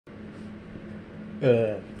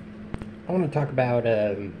I want to talk about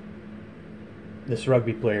this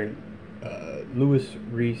rugby player, Louis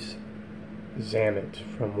Rees Zammit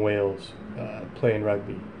from Wales, playing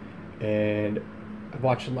rugby. And I've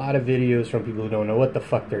watched a lot of videos from people who don't know what the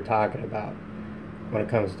fuck they're talking about when it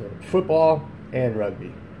comes to football and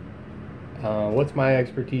rugby. What's my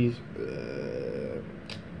expertise?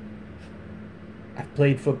 I've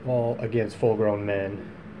played football against full-grown men.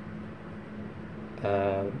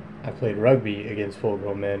 I played rugby against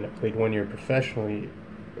full-grown men. I played 1 year professionally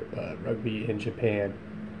rugby in Japan.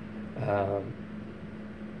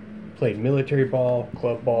 Played military ball,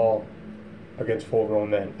 club ball against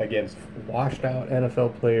full-grown men, against washed-out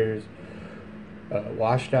NFL players,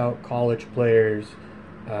 washed-out college players.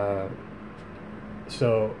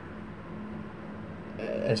 So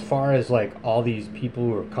as far as like all these people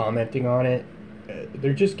who are commenting on it,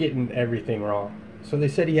 they're just getting everything wrong. So they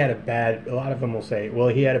said he had a lot of them will say, well,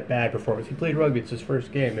 he had a bad performance. He played rugby, it's his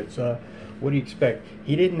first game. It's, what do you expect?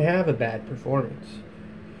 He didn't have a bad performance.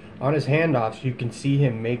 On his handoffs, you can see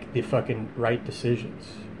him make the fucking right decisions.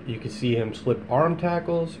 You can see him slip arm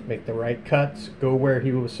tackles, make the right cuts, go where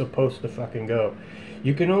he was supposed to fucking go.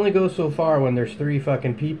 You can only go so far when there's 3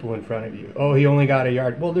 fucking people in front of you. Oh, he only got a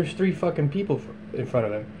yard. Well, there's 3 fucking people in front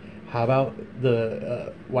of him. How about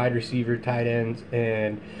the wide receiver, tight ends,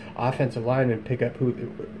 and offensive linemen pick up who?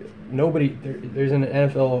 Nobody. There's an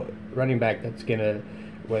NFL running back that's gonna,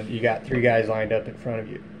 when you got 3 guys lined up in front of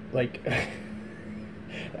you, like,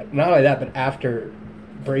 not only that, but after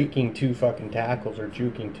breaking 2 fucking tackles or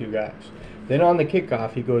juking 2 guys, then on the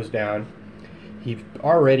kickoff he goes down. He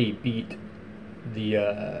already beat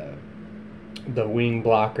the wing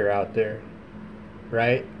blocker out there,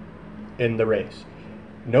 right, in the race.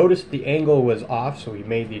 Noticed the angle was off, so he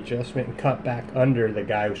made the adjustment and cut back under the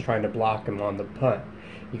guy who was trying to block him on the punt.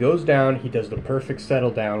 He goes down, he does the perfect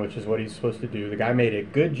settle down, which is what he's supposed to do. The guy made a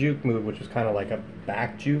good juke move, which was kind of like a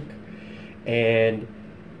back juke, and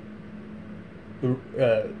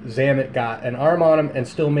Zammit got an arm on him and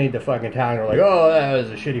still made the fucking tackle. Like, oh, that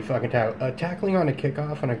was a shitty fucking tackle. Tackling on a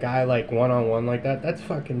kickoff on a guy like one-on-one like that, that's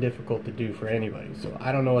fucking difficult to do for anybody. So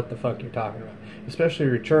I don't know what the fuck you're talking about. Especially a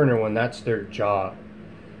returner when that's their job.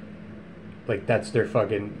 Like, that's their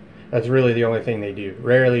fucking, that's really the only thing they do.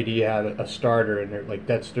 Rarely do you have a starter in there. Like,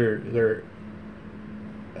 that's their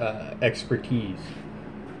expertise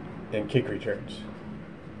in kick returns.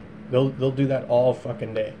 They'll do that all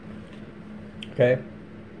fucking day. Okay?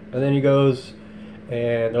 And then he goes,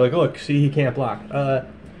 and they're like, look, see, he can't block.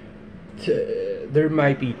 There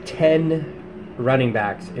might be 10 running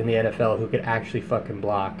backs in the NFL who could actually fucking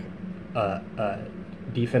block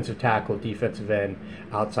defensive tackle, defensive end,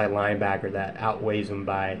 outside linebacker that outweighs him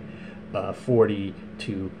by 40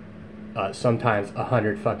 to sometimes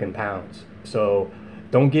 100 fucking pounds. So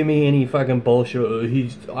don't give me any fucking bullshit.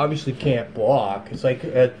 He obviously can't block. It's like,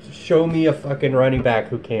 show me a fucking running back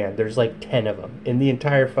who can. There's like 10 of them in the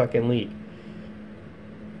entire fucking league.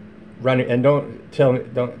 Running, and don't tell me,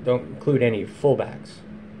 don't include any fullbacks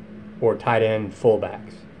or tight end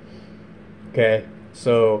fullbacks. Okay,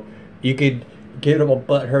 so you could get a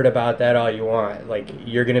butthurt about that all you want. Like,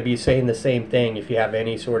 you're going to be saying the same thing if you have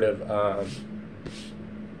any sort of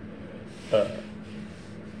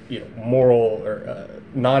moral or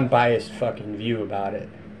non-biased fucking view about it.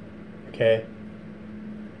 Okay?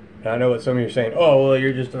 And I know what some of you are saying. Oh, well,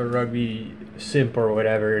 you're just a rugby simp or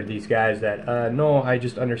whatever. These guys that no, I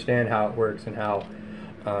just understand how it works and how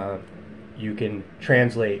you can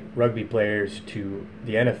translate rugby players to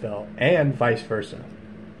the NFL and vice versa.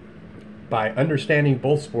 By understanding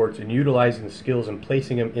both sports and utilizing the skills and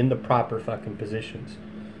placing them in the proper fucking positions.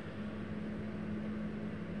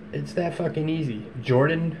 It's that fucking easy.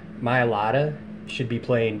 Jordan Mailata should be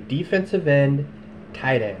playing defensive end,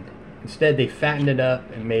 tight end. Instead, they fattened it up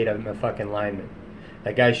and made him a fucking lineman.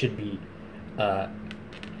 That guy should be,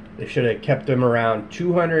 they should have kept him around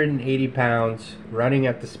 280 pounds, running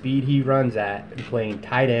at the speed he runs at, and playing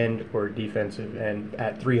tight end or defensive end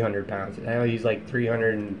at 300 pounds. Now he's like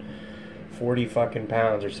 340 fucking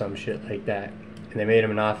pounds or some shit like that. And they made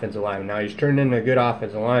him an offensive lineman. Now he's turned into a good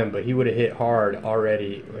offensive lineman, but he would have hit hard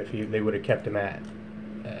already if they would have kept him at.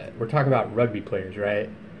 We're talking about rugby players, right?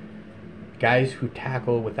 Guys who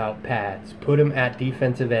tackle without pads. Put him at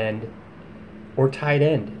defensive end or tight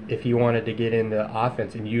end if he wanted to get into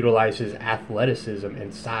offense and utilize his athleticism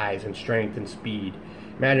and size and strength and speed.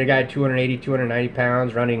 Imagine a guy 280, 290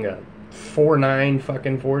 pounds running a 4.9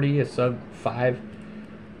 fucking 40, a sub 5.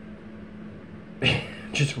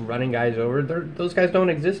 Just running guys over. Those guys don't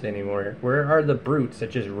exist anymore. Where are the brutes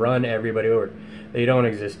that just run everybody over? They don't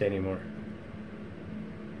exist anymore.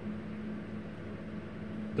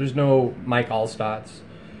 There's no Mike Allstats.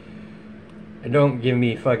 And don't give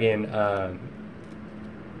me fucking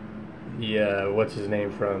what's his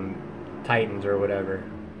name from Titans or whatever.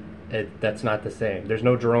 That's not the same. There's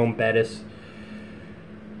no Jerome Bettis.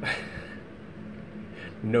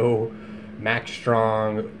 No Max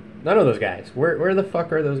Strong. None of those guys. Where the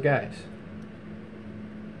fuck are those guys?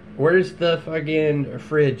 Where's the fucking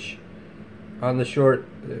fridge on the short?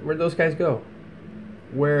 Where'd those guys go?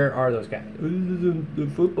 Where are those guys?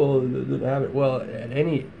 The football doesn't have it. Well,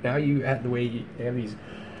 now you have the way you have these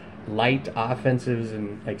light offensives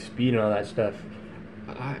and like speed and all that stuff,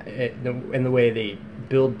 and the way they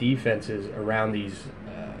build defenses around these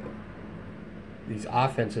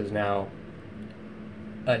offenses now.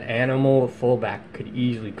 An animal fullback could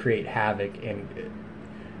easily create havoc and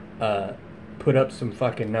put up some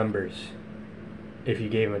fucking numbers if you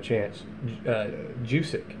gave him a chance.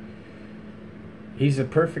 Jusic. He's a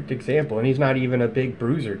perfect example, and he's not even a big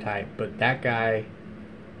bruiser type, but that guy,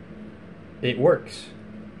 it works.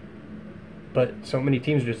 But so many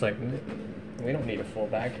teams are just like, we don't need a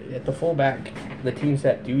fullback. At the fullback, the teams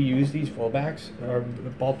that do use these fullbacks are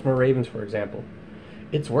the Baltimore Ravens, for example.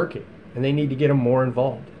 It's working. And they need to get them more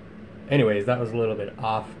involved. Anyways, that was a little bit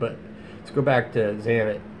off, but let's go back to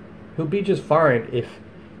Zammit. He'll be just fine if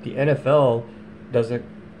the NFL doesn't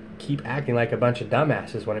keep acting like a bunch of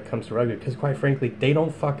dumbasses when it comes to rugby, because quite frankly, they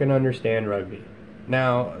don't fucking understand rugby.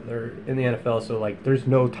 Now, they're in the NFL, so like, there's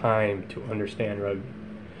no time to understand rugby.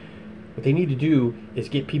 What they need to do is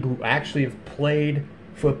get people who actually have played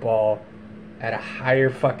football at a higher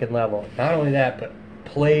fucking level. Not only that, but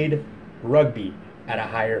played rugby at a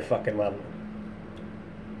higher fucking level,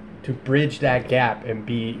 to bridge that gap and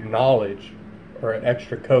be knowledge or an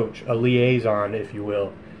extra coach, a liaison, if you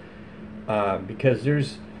will, because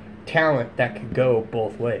there's talent that could go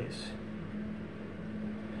both ways.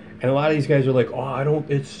 And a lot of these guys are like,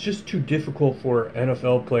 it's just too difficult for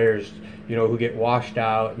NFL players, who get washed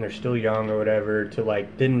out and they're still young or whatever, to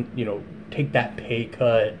like, didn't, take that pay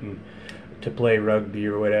cut and to play rugby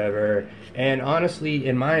or whatever. And honestly,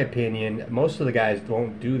 in my opinion, most of the guys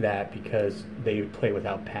won't do that because they play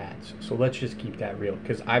without pads. So let's just keep that real,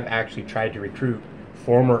 because I've actually tried to recruit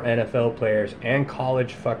former NFL players and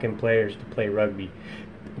college fucking players to play rugby,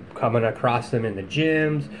 coming across them in the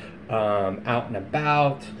gyms, out and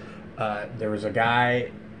about. There was a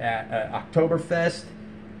guy at Oktoberfest.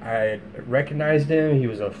 I recognized him. He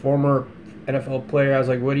was a former NFL player. I was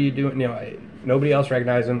like, what are you doing? Nobody else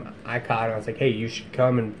recognized him. I caught him. I was like, hey, you should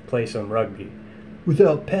come and play some rugby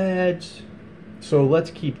without pads. So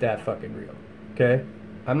let's keep that fucking real, okay?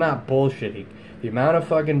 I'm not bullshitting. The amount of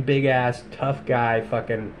fucking big-ass, tough guy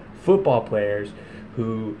fucking football players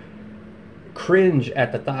who cringe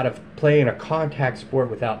at the thought of playing a contact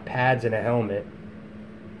sport without pads and a helmet,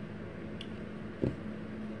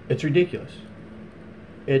 it's ridiculous.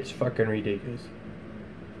 It's fucking ridiculous.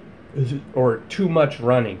 Or too much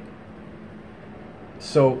running.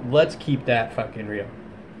 So let's keep that fucking real,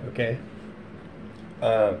 okay?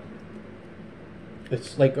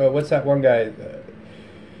 It's like, what's that one guy?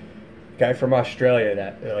 Guy from Australia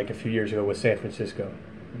that like a few years ago was San Francisco.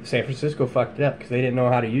 San Francisco fucked it up because they didn't know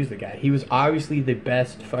how to use the guy. He was obviously the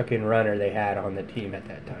best fucking runner they had on the team at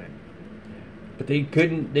that time. But they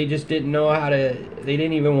couldn't, they just didn't know how to, they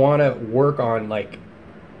didn't even want to work on like,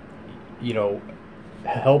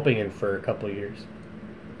 helping him for a couple of years.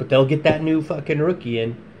 But they'll get that new fucking rookie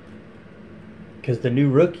in, because the new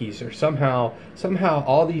rookies are somehow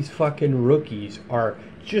all these fucking rookies are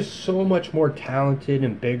just so much more talented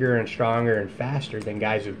and bigger and stronger and faster than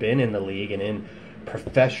guys who've been in the league and in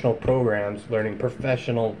professional programs learning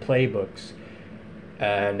professional playbooks.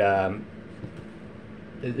 And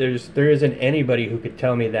there isn't anybody who could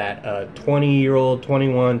tell me that a 20-year-old,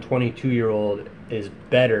 21, 22-year-old is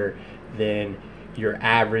better than your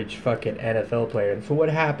average fucking NFL player. And so what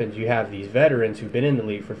happens, you have these veterans who've been in the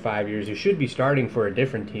league for 5 years who should be starting for a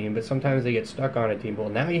different team, but sometimes they get stuck on a team. Well,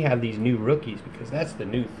 now you have these new rookies, because that's the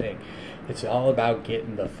new thing. It's all about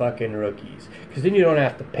getting the fucking rookies, because then you don't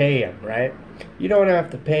have to pay them, right? You don't have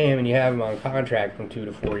to pay them, and you have them on contract from 2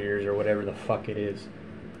 to 4 years or whatever the fuck it is.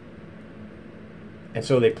 And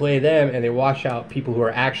so they play them, and they wash out people who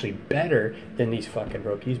are actually better than these fucking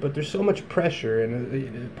rookies. But there's so much pressure,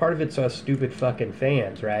 and part of it's us stupid fucking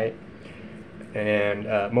fans, right?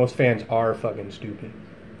 And most fans are fucking stupid.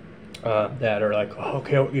 That are like, oh,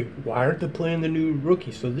 okay, why aren't they playing the new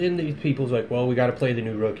rookie? So then these people's like, well, we got to play the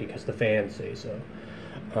new rookie because the fans say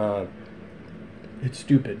so. It's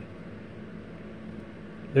stupid.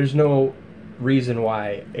 There's no reason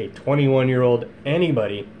why a 21-year-old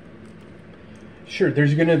anybody... Sure,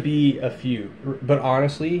 there's going to be a few, but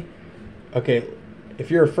honestly, okay, if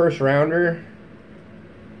you're a first rounder,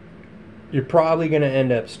 you're probably going to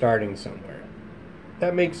end up starting somewhere.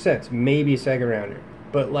 That makes sense. Maybe a second rounder.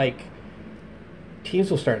 But, like, teams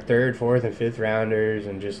will start third, fourth, and fifth rounders,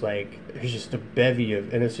 and just, like, there's just a bevy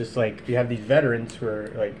of, and it's just, like, you have these veterans who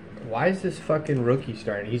are, like, why is this fucking rookie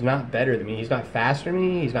starting? He's not better than me. He's not faster than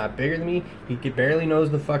me. He's not bigger than me. He barely knows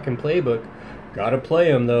the fucking playbook. Gotta play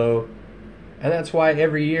him, though. And that's why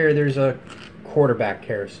every year there's a quarterback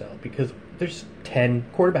carousel, because there's 10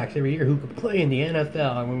 quarterbacks every year who could play in the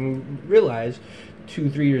NFL. And when we realize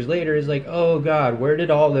 2-3 years later, it's like, oh God, where did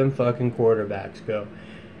all them fucking quarterbacks go?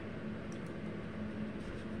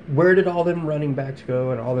 Where did all them running backs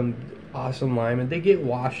go and all them awesome linemen? They get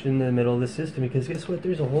washed in the middle of the system, because guess what?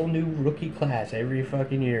 There's a whole new rookie class every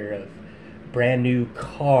fucking year of brand new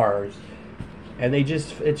cars. And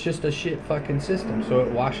it's just a shit fucking system. So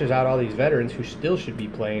it washes out all these veterans who still should be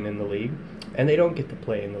playing in the league, and they don't get to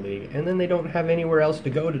play in the league. And then they don't have anywhere else to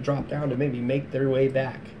go to drop down to maybe make their way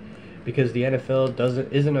back. Because the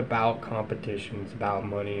NFL isn't about competition, it's about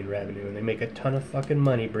money and revenue. And they make a ton of fucking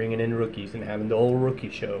money bringing in rookies and having the old rookie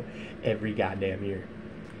show every goddamn year.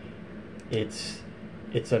 It's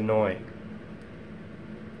annoying.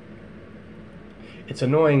 It's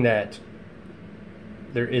annoying that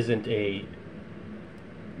there isn't a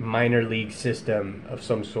minor league system of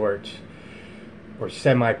some sort, or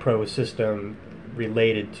semi-pro system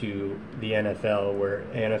related to the NFL, where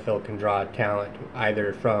NFL can draw talent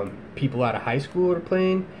either from people out of high school who are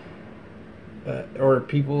playing, or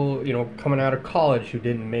people, you know, coming out of college who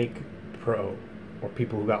didn't make pro, or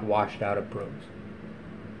people who got washed out of pros.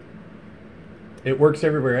 It works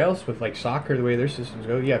everywhere else with, like, soccer, the way their systems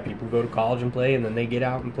go. Yeah, people go to college and play, and then they get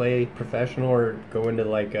out and play professional, or go into,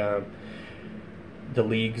 like, the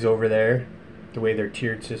leagues over there, the way their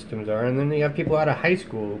tiered systems are. And then you have people out of high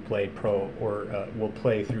school who play pro, or will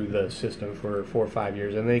play through the system for 4 or 5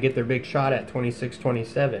 years, and they get their big shot at 26,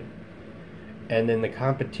 27. And then the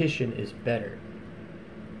competition is better.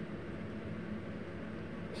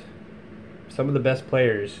 Some of the best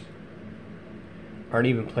players aren't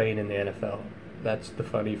even playing in the NFL. That's the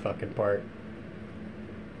funny fucking part.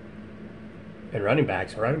 And running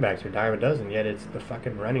backs are a dime a dozen, yet it's the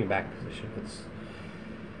fucking running back position.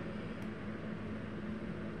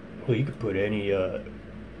 Well, you could put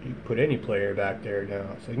any player back there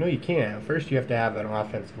now. It's like, no, you can't. First, you have to have an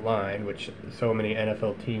offensive line, which so many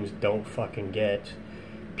NFL teams don't fucking get.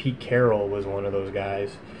 Pete Carroll was one of those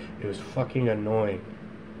guys. It was fucking annoying.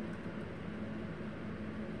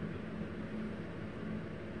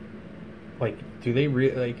 Like, do they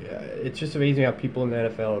it's just amazing how people in the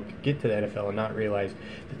NFL get to the NFL and not realize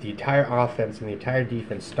that the entire offense and the entire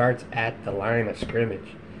defense starts at the line of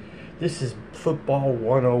scrimmage. This is football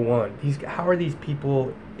 101. How are these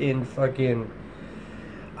people in fucking...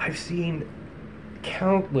 I've seen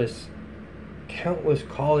countless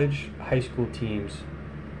college, high school teams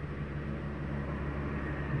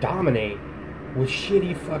dominate with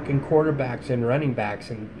shitty fucking quarterbacks and running backs,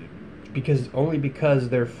 and because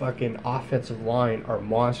their fucking offensive line are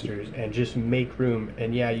monsters and just make room.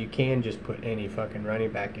 And yeah, you can just put any fucking running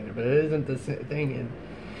back in it, but it isn't the thing in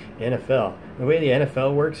NFL. The way the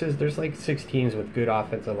NFL works is there's like 6 teams with good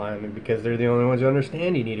offensive linemen, because they're the only ones who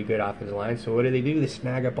understand you need a good offensive line. So what do? They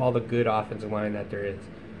snag up all the good offensive line that there is.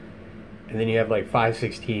 And then you have like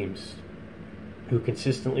 5-6 teams who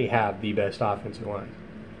consistently have the best offensive line.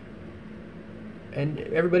 And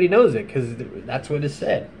everybody knows it, because that's what is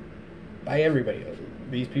said by everybody.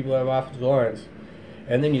 These people have offensive lines.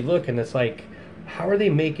 And then you look and it's like, how are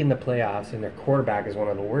they making the playoffs and their quarterback is one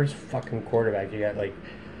of the worst fucking quarterbacks? You got like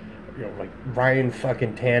Ryan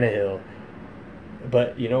fucking Tannehill.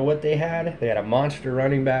 But you know what they had? They had a monster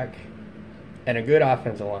running back and a good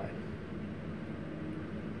offensive line.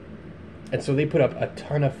 And so they put up a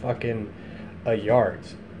ton of fucking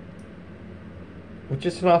yards with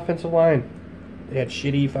just an offensive line. They had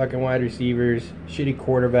shitty fucking wide receivers, shitty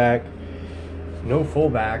quarterback, no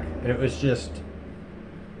fullback, and it was just...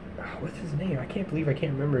 what's his name? I can't believe I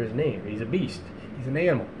can't remember his name. He's a beast. He's an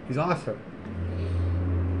animal. He's awesome.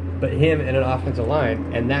 But him and an offensive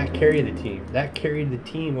line, and that carried the team. That carried the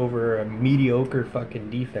team over a mediocre fucking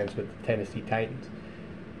defense with the Tennessee Titans.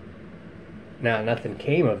 Now, nothing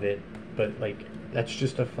came of it, but, like, that's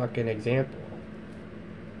just a fucking example.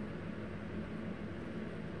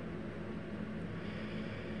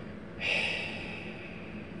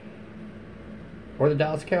 Or the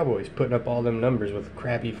Dallas Cowboys putting up all them numbers with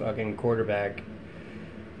crappy fucking quarterback,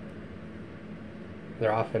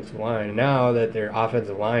 their offensive line. Now that their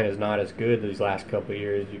offensive line is not as good these last couple of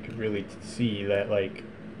years, you can really see that, like,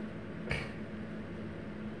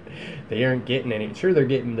 they aren't getting any. Sure, they're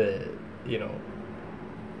getting the,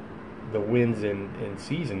 the wins in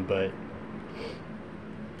season, but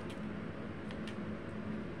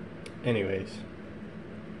anyways,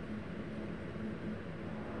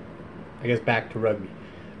 I guess back to rugby.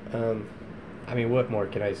 I mean, what more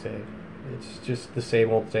can I say? It's just the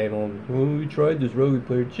same old, same old. Oh, we tried this rugby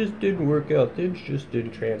player, it just didn't work out. Things just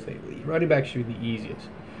didn't translate. Running back should be the easiest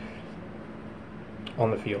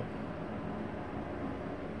on the field.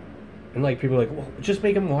 And like people are like, well, just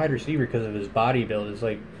make him a wide receiver because of his body build. It's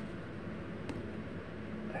like,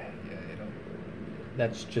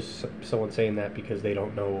 that's just someone saying that because they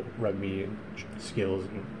don't know rugby and skills.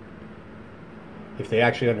 And if they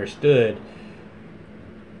actually understood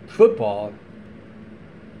football,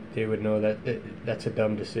 they would know that that's a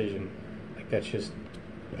dumb decision. Like, that's just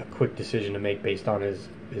a quick decision to make based on his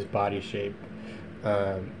body shape.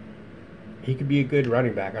 He could be a good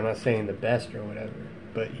running back. I'm not saying the best or whatever,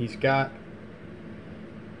 but he's got,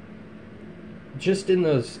 just in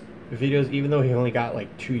those videos, even though he only got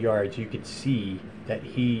like 2 yards, you could see that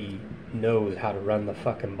he knows how to run the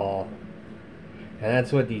fucking ball. And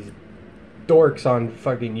that's what these dorks on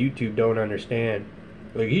fucking YouTube don't understand.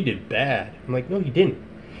 Like, he did bad. I'm like, no, he didn't.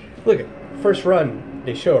 Look at first run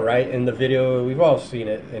they show, right? In the video, we've all seen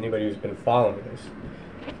it, anybody who's been following this.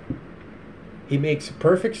 He makes a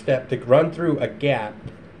perfect step to run through a gap,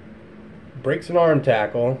 breaks an arm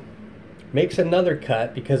tackle, makes another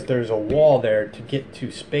cut because there's a wall there to get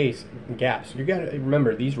to space and gaps. You gotta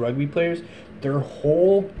remember, these rugby players, their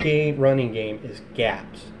whole game, running game, is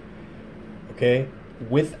gaps. Okay?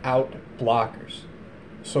 Without blockers.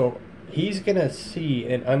 So he's gonna see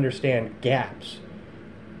and understand gaps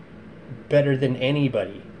better than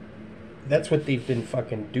anybody. That's what they've been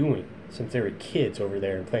fucking doing since they were kids over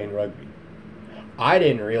there and playing rugby. I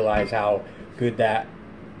didn't realize how good that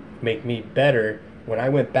made me better when I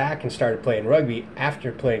went back and started playing rugby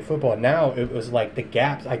after playing football. Now it was like the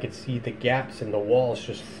gaps, I could see the gaps in the walls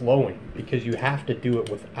just flowing because you have to do it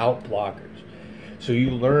without blockers. So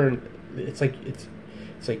you learn, it's like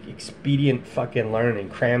expedient fucking learning,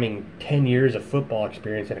 cramming 10 years of football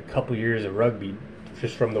experience and a couple years of rugby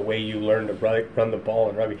just from the way you learn to run the ball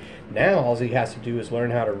in rugby. Now all he has to do is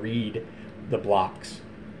learn how to read the blocks.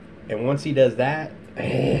 And once he does that,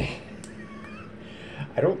 I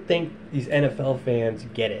don't think these NFL fans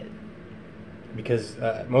get it, because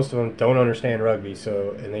most of them don't understand rugby,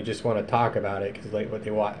 and they just want to talk about it because like what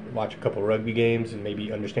they watch a couple rugby games and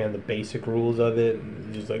maybe understand the basic rules of it, and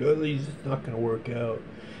it's just like, oh, he's just not going to work out.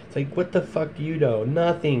 It's like, what the fuck do you know?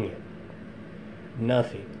 Nothing.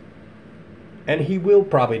 And he will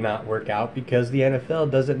probably not work out because the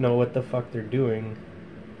NFL doesn't know what the fuck they're doing.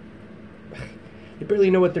 They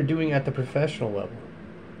barely know what they're doing at the professional level.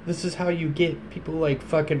 This is how you get people like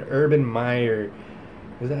fucking Urban Meyer.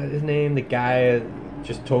 Was that his name? The guy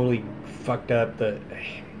just totally fucked up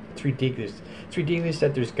it's ridiculous. It's ridiculous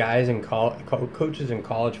that there's guys in coaches in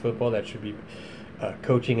college football that should be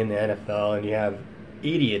coaching in the NFL, and you have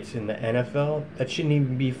idiots in the NFL that shouldn't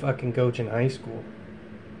even be fucking coaching high school.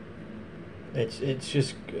 It's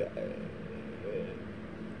just,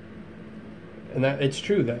 and that it's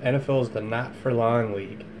true. The NFL is the not for long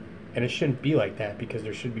league, and it shouldn't be like that because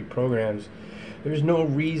there should be programs. There's no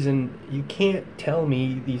reason, you can't tell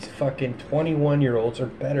me these fucking 21-year-olds are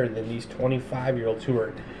better than these 25-year-olds who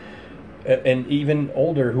are, and even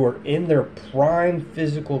older, who are in their prime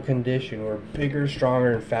physical condition, who are bigger,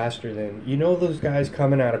 stronger, and faster than, those guys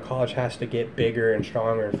coming out of college has to get bigger and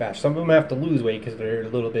stronger and faster. Some of them have to lose weight because they're a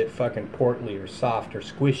little bit fucking portly or soft or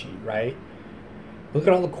squishy, right? Look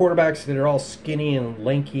at all the quarterbacks that are all skinny and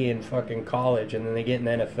lanky in fucking college, and then they get in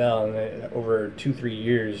the NFL, and over 2-3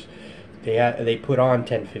 years, they put on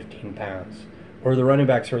 10, 15 pounds. Or the running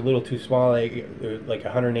backs are a little too small, like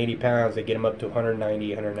 180 pounds, they get them up to 190,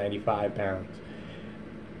 195 pounds.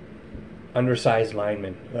 Undersized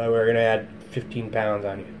linemen, we're going to add 15 pounds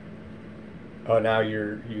on you. Oh, now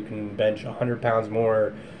you can bench 100 pounds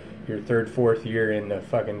more your third, fourth year in the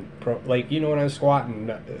fucking pro. Like, when I was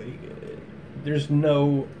squatting, there's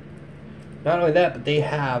not only that, but they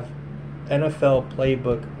have NFL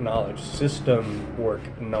playbook knowledge, system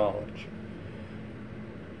work knowledge.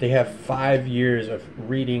 They have 5 years of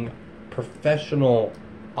reading professional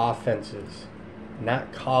offenses,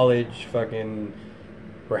 not college fucking,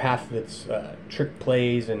 where half of it's trick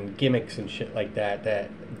plays and gimmicks and shit like that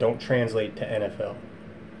don't translate to NFL.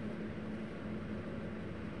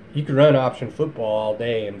 You could run option football all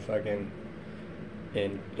day in fucking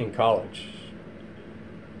in college.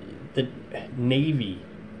 The Navy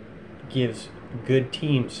gives good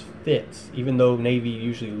teams fits, even though Navy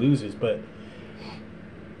usually loses, but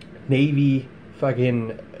Navy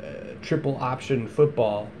fucking triple option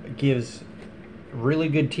football gives really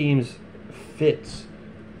good teams fits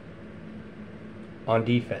on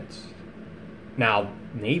defense. Now,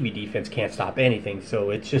 Navy defense can't stop anything, so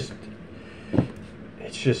it's just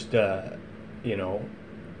you know,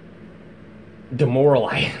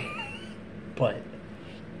 demoralizing. But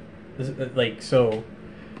like, so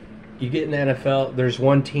you get in the NFL, there's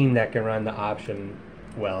one team that can run the option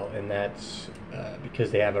well, and that's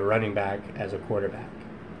because they have a running back as a quarterback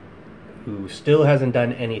who still hasn't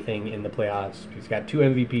done anything in the playoffs. He's got 2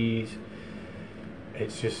 MVPs.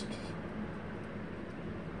 It's just,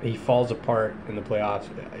 he falls apart in the playoffs.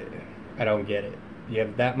 I don't get it. You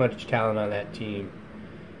have that much talent on that team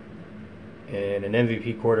and an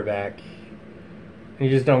MVP quarterback, and you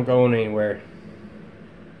just don't go anywhere.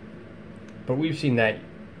 But we've seen that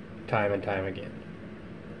time and time again.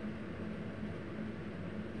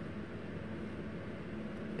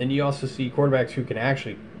 And you also see quarterbacks who can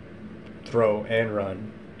actually throw and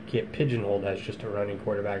run get pigeonholed as just a running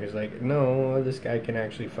quarterback. It's like, no, this guy can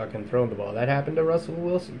actually fucking throw the ball. That happened to Russell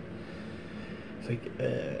Wilson. It's like,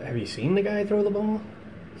 have you seen the guy throw the ball?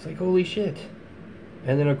 It's like, holy shit.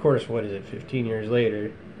 And then, of course, what is it, 15 years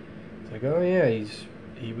later, it's like, oh yeah,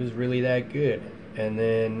 he was really that good. And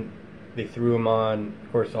then they threw him on,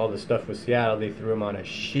 of course, all the stuff with Seattle, they threw him on a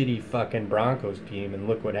shitty fucking Broncos team, and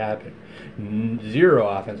look what happened. 0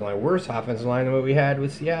 offensive line, worse offensive line than what we had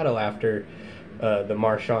with Seattle after the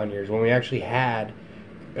Marshawn years, when we actually had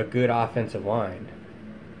a good offensive line.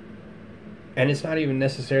 And it's not even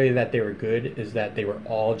necessarily that they were good, is that they were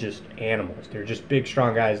all just animals. They're just big,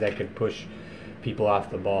 strong guys that could push people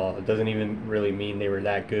off the ball. It doesn't even really mean they were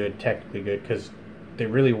that good, technically good, because they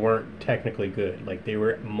really weren't technically good. Like, they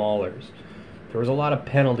were maulers. There was a lot of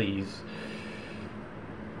penalties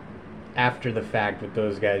after the fact with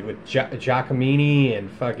those guys, with Giacomini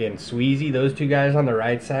and fucking Sweezy, those 2 guys on the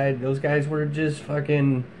right side. Those guys were just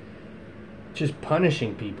fucking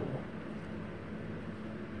punishing people.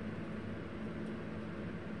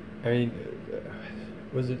 I mean,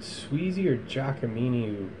 was it Sweezy or Giacomini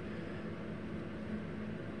who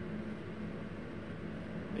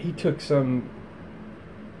he took some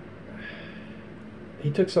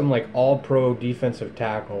like all-pro defensive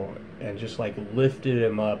tackle and just like lifted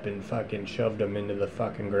him up and fucking shoved him into the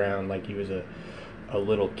fucking ground like he was a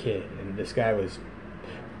little kid. And this guy was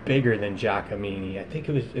bigger than Giacomini. I think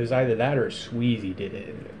it was either that or Sweezy did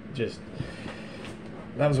it. Just,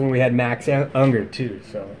 that was when we had Max Unger too.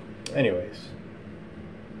 So anyways,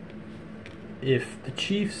 if the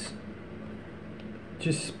Chiefs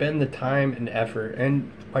just spend the time and effort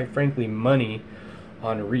and, quite frankly, money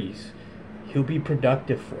on Rees, he'll be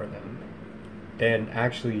productive for them and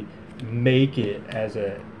actually make it as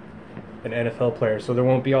an NFL player. So there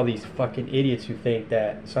won't be all these fucking idiots who think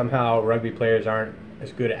that somehow rugby players aren't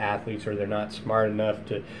as good athletes, or they're not smart enough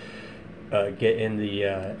to get in the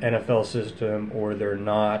NFL system, or they're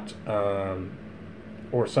not,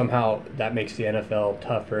 or somehow that makes the NFL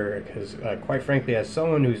tougher. Because quite frankly, as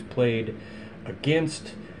someone who's played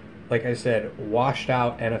against, like I said, washed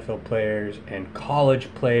out NFL players and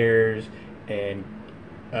college players, and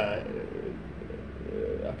I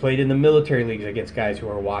played in the military leagues against guys who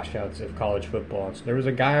are washouts of college football. So there was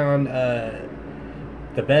a guy on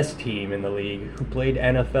the best team in the league who played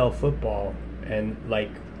NFL football, and like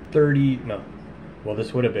 30, no, well,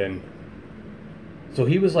 this would have been, so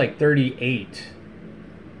he was like 38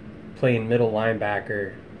 playing middle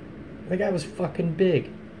linebacker. The guy was fucking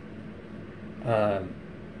big.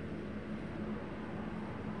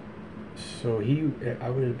 So I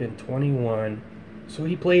would have been 21. So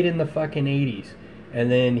he played in the fucking 80s. And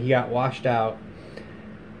then he got washed out,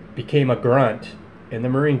 became a grunt in the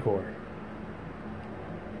Marine Corps.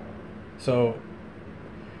 So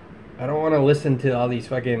I don't want to listen to all these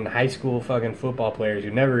fucking high school fucking football players who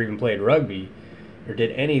never even played rugby or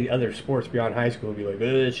did any other sports beyond high school be like,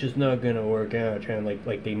 it's just not going to work out. Trying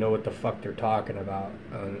like they know what the fuck they're talking about.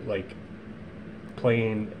 Like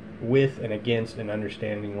playing with and against and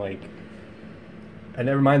understanding, like, and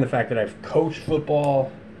never mind the fact that I've coached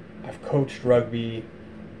football, I've coached rugby.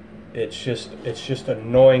 It's just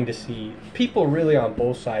annoying to see people really on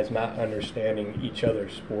both sides not understanding each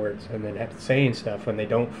other's sports, and then saying stuff when they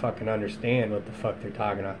don't fucking understand what the fuck they're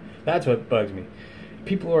talking about. That's what bugs me.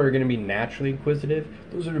 People who are going to be naturally inquisitive,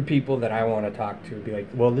 those are the people that I want to talk to. Be like,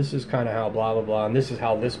 well, this is kind of how blah blah blah, and this is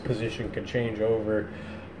how this position could change over.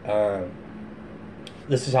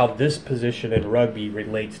 This is how this position in rugby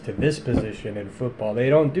relates to this position in football. They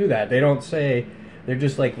don't do that. They don't say, they're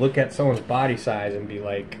just like, look at someone's body size and be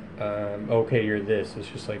like, okay, you're this. It's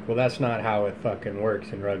just like, well, that's not how it fucking works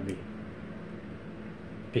in rugby.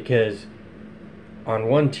 Because on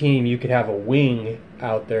one team, you could have a wing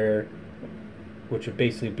out there which would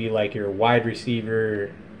basically be like your wide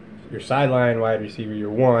receiver, your sideline wide receiver, your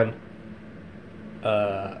one,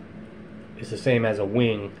 is the same as a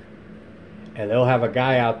wing. And they'll have a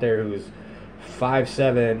guy out there who's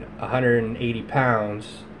 5'7", 180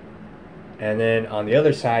 pounds. And then on the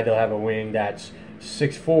other side, they'll have a wing that's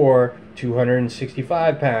 6'4",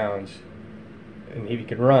 265 pounds. And he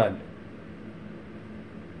can run.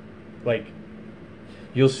 Like,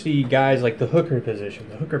 you'll see guys like the hooker position.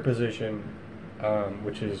 The hooker position,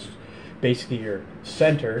 which is basically your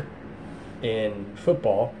center in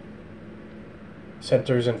football.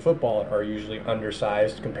 Centers in football are usually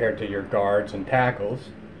undersized compared to your guards and tackles.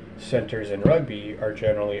 Centers in rugby are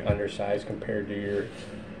generally undersized compared to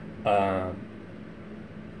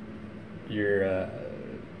your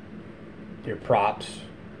props,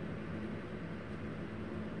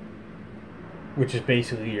 which is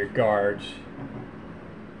basically your guards.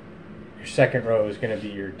 Your second row is going to be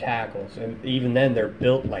your tackles, and even then they're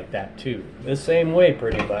built like that too, the same way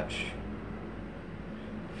pretty much.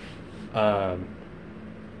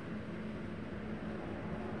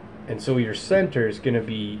 And so your center is going to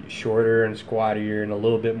be shorter and squattier and a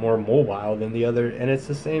little bit more mobile than the other, and it's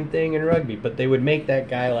the same thing in rugby. But they would make that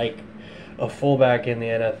guy like a fullback in the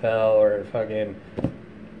NFL, or fucking,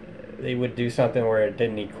 they would do something where it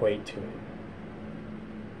didn't equate to it.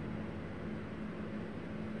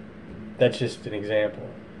 That's just an example.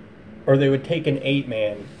 Or they would take an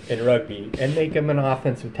 8-man in rugby and make him an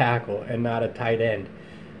offensive tackle and not a tight end.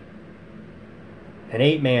 An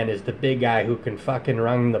 8-man is the big guy who can fucking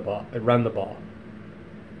run the ball.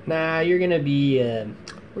 Nah, you're gonna be,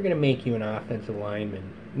 we're gonna make you an offensive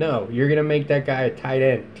lineman. No, you're gonna make that guy a tight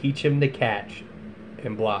end. Teach him to catch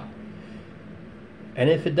and block. And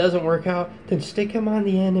if it doesn't work out, then stick him on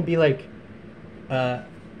the end and be like,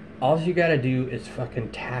 all you gotta do is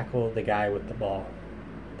fucking tackle the guy with the ball.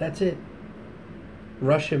 That's it.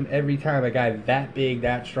 Rush him every time. A guy that big,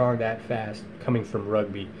 that strong, that fast, coming from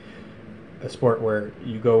rugby. A sport where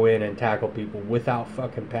you go in and tackle people without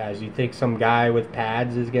fucking pads. You think some guy with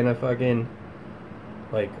pads is gonna fucking,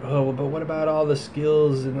 like, oh, but what about all the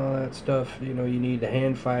skills and all that stuff? You know, you need the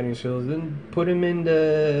hand fighting skills. Then put him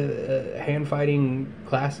into hand fighting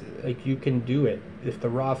class. Like, you can do it if the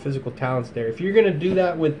raw physical talent's there. If you're gonna do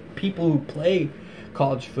that with people who play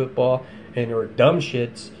college football and are dumb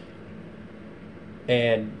shits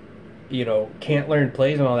and, you know, can't learn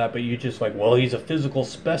plays and all that, but you just like, well, he's a physical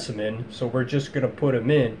specimen, so we're just going to put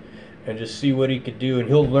him in and just see what he could do, and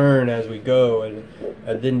he'll learn as we go, and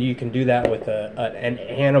then you can do that with an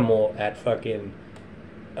animal at fucking,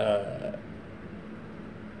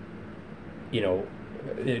 you know,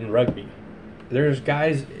 in rugby. There's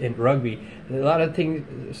guys in rugby, a lot of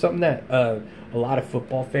things, something that a lot of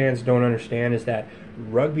football fans don't understand is that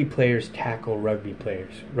rugby players tackle rugby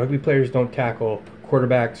players. Rugby players don't tackle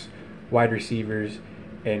quarterbacks, wide receivers,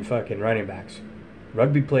 and fucking running backs.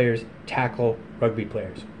 Rugby players tackle rugby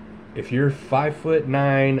players. If you're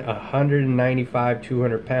 5'9", 195,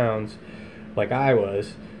 200 pounds, like I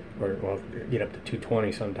was, or well, get up to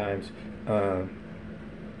 220 sometimes,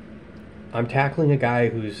 I'm tackling a guy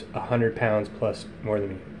who's 100 pounds plus more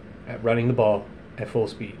than me, at running the ball at full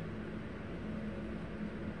speed.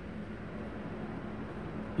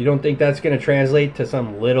 You don't think that's going to translate to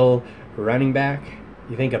some little running back?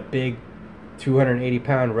 You think a big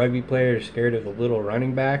 280-pound rugby player is scared of a little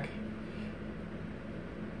running back?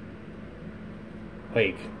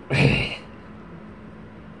 Like,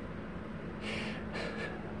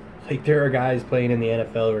 like there are guys playing in the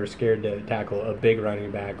NFL who are scared to tackle a big running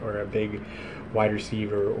back or a big wide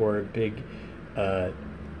receiver or a big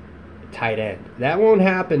tight end. That won't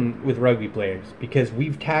happen with rugby players because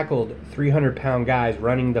we've tackled 300-pound guys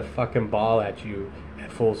running the fucking ball at you at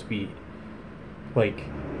full speed. Like,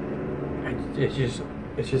 it's just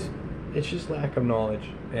lack of knowledge.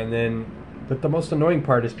 And then, but the most annoying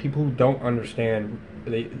part is people who don't understand.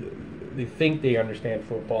 They think they understand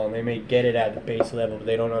football and they may get it at the base level, but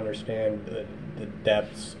they don't understand the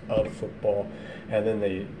depths of football, and then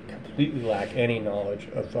they completely lack any knowledge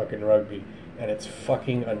of fucking rugby, and it's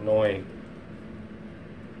fucking annoying.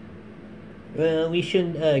 Well, we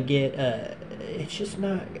shouldn't get. It's just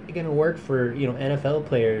not gonna work for NFL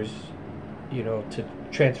players, to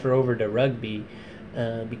transfer over to rugby,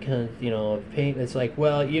 because it's like,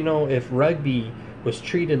 well, if rugby was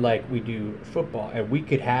treated like we do football and we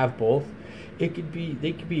could have both, they could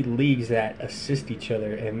be leagues that assist each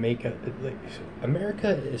other and make America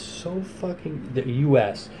is so fucking the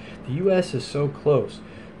US is so close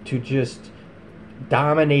to just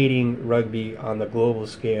dominating rugby on the global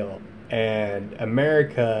scale, and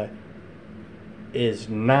America is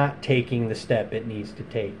not taking the step it needs to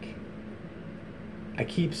take. I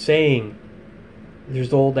keep saying, there's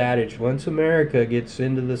the old adage, once America gets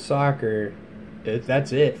into the soccer,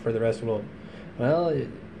 that's it for the rest of the world. Well,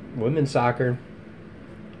 women's soccer,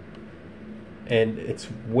 and it's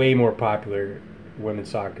way more popular, women's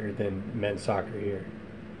soccer, than men's soccer here.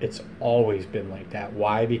 It's always been like that.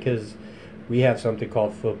 Why? Because we have something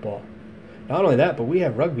called football. Not only that, but we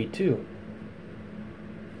have rugby too.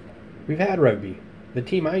 We've had rugby. The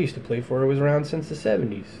team I used to play for was around since the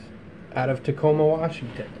 70s, out of Tacoma,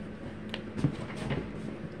 Washington.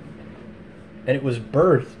 And it was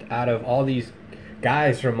birthed out of all these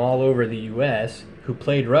guys from all over the U.S. who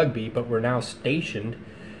played rugby but were now stationed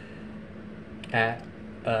at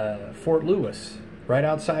Fort Lewis, right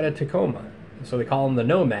outside of Tacoma. So they call them the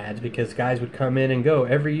Nomads, because guys would come in and go.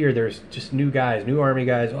 Every year there's just new guys, new Army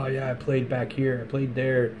guys. Oh yeah, I played back here, I played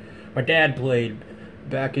there. My dad played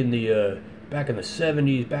back in the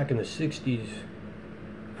 70s, back in the 60s.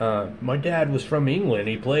 My dad was from England.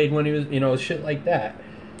 He played when he was, shit like that.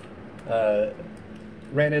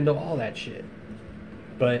 Ran into all that shit.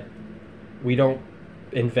 But we don't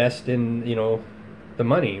invest in, the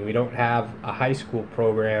money. We don't have a high school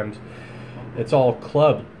programs. It's all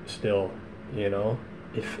club still,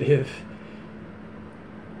 If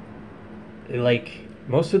like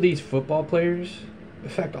most of these football players, in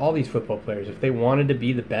fact all these football players, if they wanted to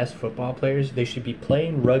be the best football players, they should be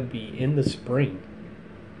playing rugby in the spring.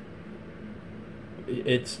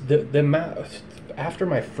 It's the amount. After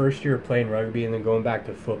my first year of playing rugby and then going back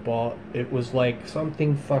to football, it was like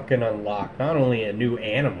something fucking unlocked. Not only a new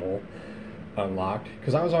animal unlocked,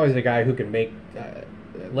 because I was always the guy who could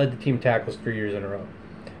led the team tackles 3 years in a row.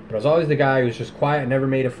 But I was always the guy who was just quiet, never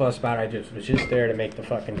made a fuss about it. I was just there to make the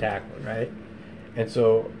fucking tackle, right? And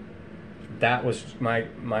so that was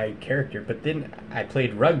my character. But then I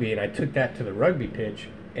played rugby, and I took that to the rugby pitch,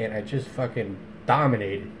 and I just fucking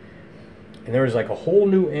dominated. And there was like a whole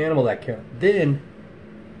new animal that came. Then,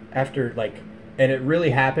 after and it really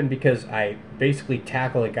happened because I basically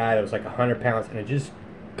tackled a guy that was like 100 pounds, and it just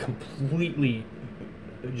completely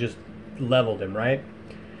just leveled him, right?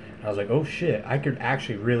 And I was like, oh shit, I could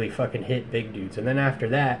actually really fucking hit big dudes. And then after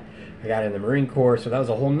that, I got in the Marine Corps, so that was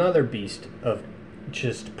a whole nother beast of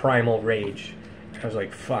just primal rage. I was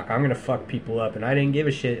like, fuck, I'm gonna fuck people up. And I didn't give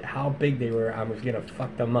a shit how big they were, I was gonna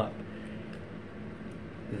fuck them up.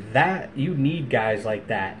 That, you need guys like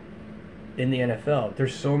that in the NFL.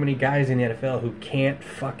 There's so many guys in the NFL who can't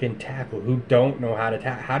fucking tackle, who don't know how to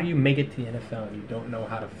tackle. How do you make it to the NFL and you don't know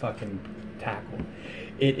how to fucking tackle?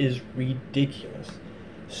 It is ridiculous.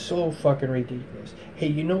 So fucking ridiculous. Hey,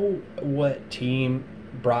 you know what team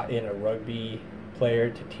brought in a rugby player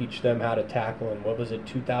to teach them how to tackle? And what was it,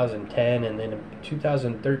 2010, and then in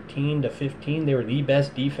 2013 to 15, they were the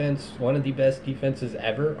best defense, one of the best defenses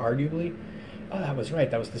ever, arguably. Oh, that was right.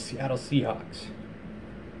 That was the Seattle Seahawks.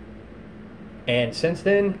 And since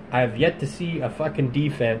then, I've yet to see a fucking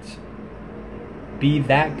defense be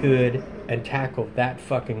that good and tackle that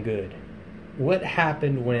fucking good. What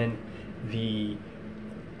happened when the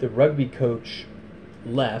rugby coach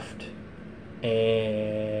left,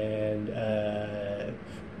 and I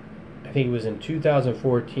think it was in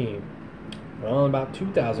 2014. Well, in about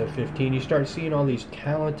 2015, you start seeing all these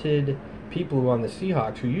talented people who on the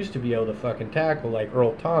Seahawks who used to be able to fucking tackle, like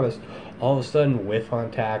Earl Thomas, all of a sudden whiff on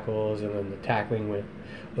tackles, and then the tackling went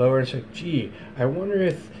lower. And it's like, gee, I wonder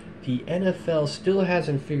if the NFL still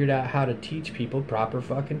hasn't figured out how to teach people proper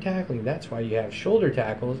fucking tackling. That's why you have shoulder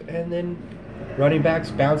tackles, and then running backs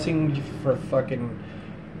bouncing for fucking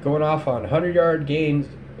going off on 100-yard gains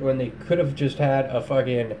when they could have just had a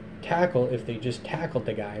fucking tackle if they just tackled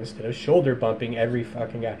the guy instead of shoulder bumping every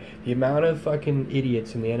fucking guy. The amount of fucking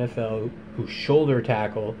idiots in the NFL who shoulder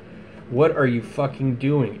tackle, what are you fucking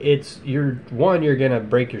doing? You're gonna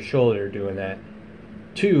break your shoulder doing that.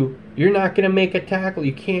 2, you're not gonna make a tackle.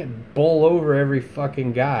 You can't bowl over every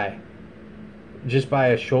fucking guy just by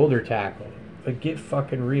a shoulder tackle. Like, get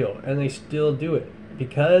fucking real. And they still do it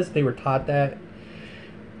because they were taught that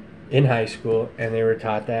in high school, and they were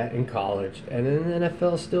taught that in college, and then the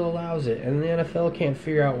NFL still allows it, and the NFL can't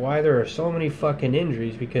figure out why there are so many fucking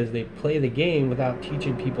injuries, because they play the game without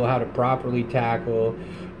teaching people how to properly tackle,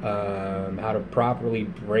 how to properly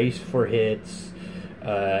brace for hits.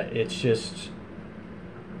 It's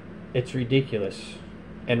ridiculous.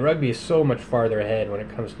 And rugby is so much farther ahead when it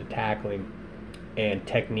comes to tackling and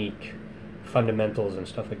technique, fundamentals and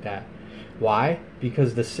stuff like that. Why?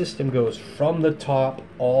 Because the system goes from the top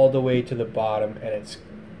all the way to the bottom, and it's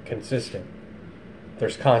consistent.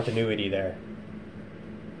 There's continuity there.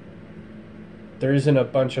 There isn't a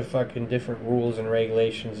bunch of fucking different rules and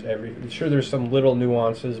regulations. Sure, there's some little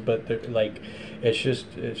nuances, but it's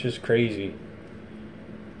just crazy.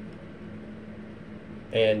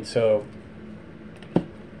 And so,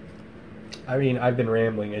 I mean, I've been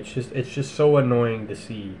rambling. It's just so annoying to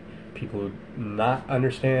see people who not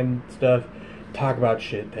understand stuff talk about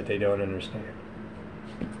shit that they don't understand.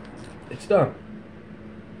 It's dumb.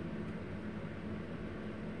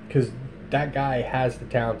 Because that guy has the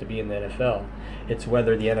talent to be in the NFL. It's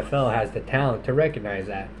whether the NFL has the talent to recognize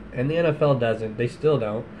that. And the NFL doesn't. They still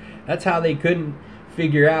don't. That's how they couldn't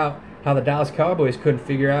figure out, how the Dallas Cowboys couldn't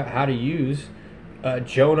figure out how to use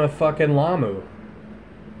Jonah fucking Lamu.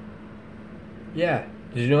 Yeah.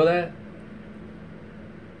 Did you know that?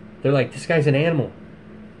 They're like, this guy's an animal.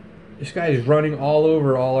 This guy is running all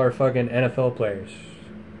over all our fucking NFL players.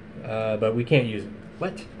 But we can't use him.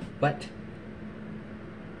 What?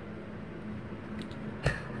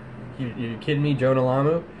 You kidding me? Jonah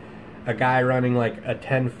Lamu? A guy running like a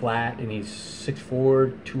 10 flat, and he's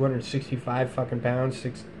 6'4", 265 fucking pounds,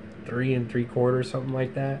 6'3 3/4, something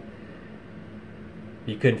like that.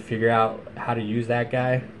 You couldn't figure out how to use that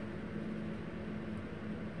guy?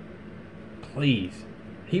 Please.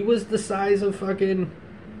 He was the size of fucking...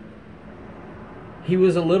 He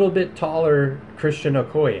was a little bit taller Christian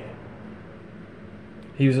Okoye.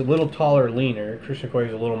 He was a little taller, leaner. Christian Okoye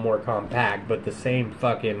was a little more compact, but the same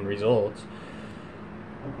fucking results.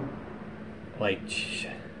 Like...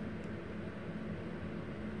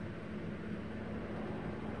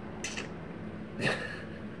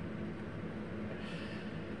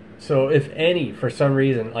 So if any, for some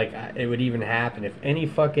reason, like it would even happen, if any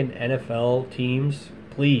fucking NFL teams,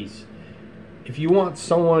 please, if you want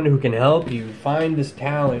someone who can help you find this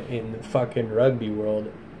talent in the fucking rugby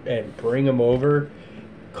world and bring them over,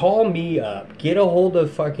 call me up. Get a hold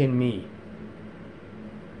of fucking me.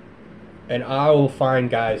 And I will find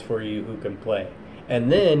guys for you who can play. And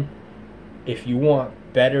then, if you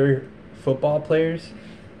want better football players,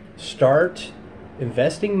 start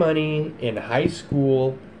investing money in high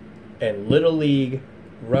school and little league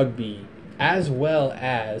rugby, as well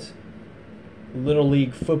as little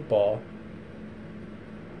league football,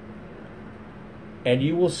 and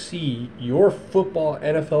you will see your football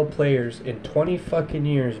NFL players in 20 fucking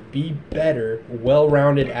years be better,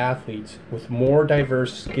 well-rounded athletes with more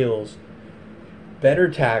diverse skills, better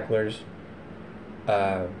tacklers,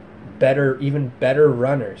 even better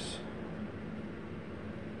runners.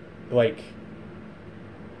 Like,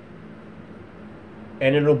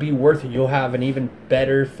 and it'll be worth it. You'll have an even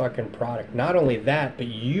better fucking product. Not only that, but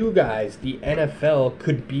you guys, the NFL,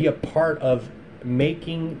 could be a part of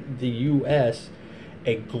making the U.S.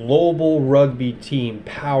 a global rugby team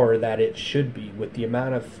power that it should be with the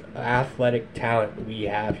amount of athletic talent we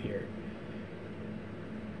have here.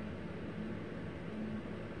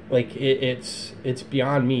 Like, it's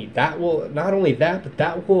beyond me. That will, not only that, but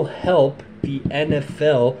that will help the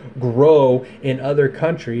NFL grow in other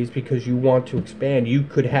countries because you want to expand. You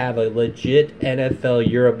could have a legit NFL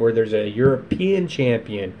Europe where there's a European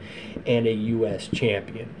champion and a U.S.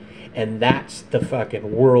 champion. And that's the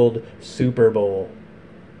fucking World Super Bowl.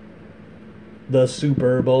 The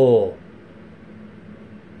Super Bowl.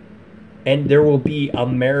 And there will be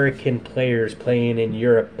American players playing in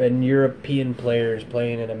Europe and European players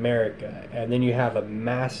playing in America. And then you have a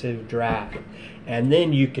massive draft. And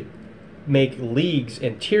then you could make leagues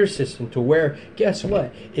and tier system to where, guess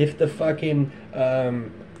what? If the fucking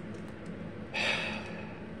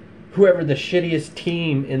whoever the shittiest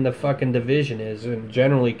team in the fucking division is, and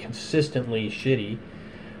generally consistently shitty,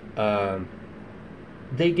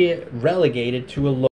 they get relegated to a low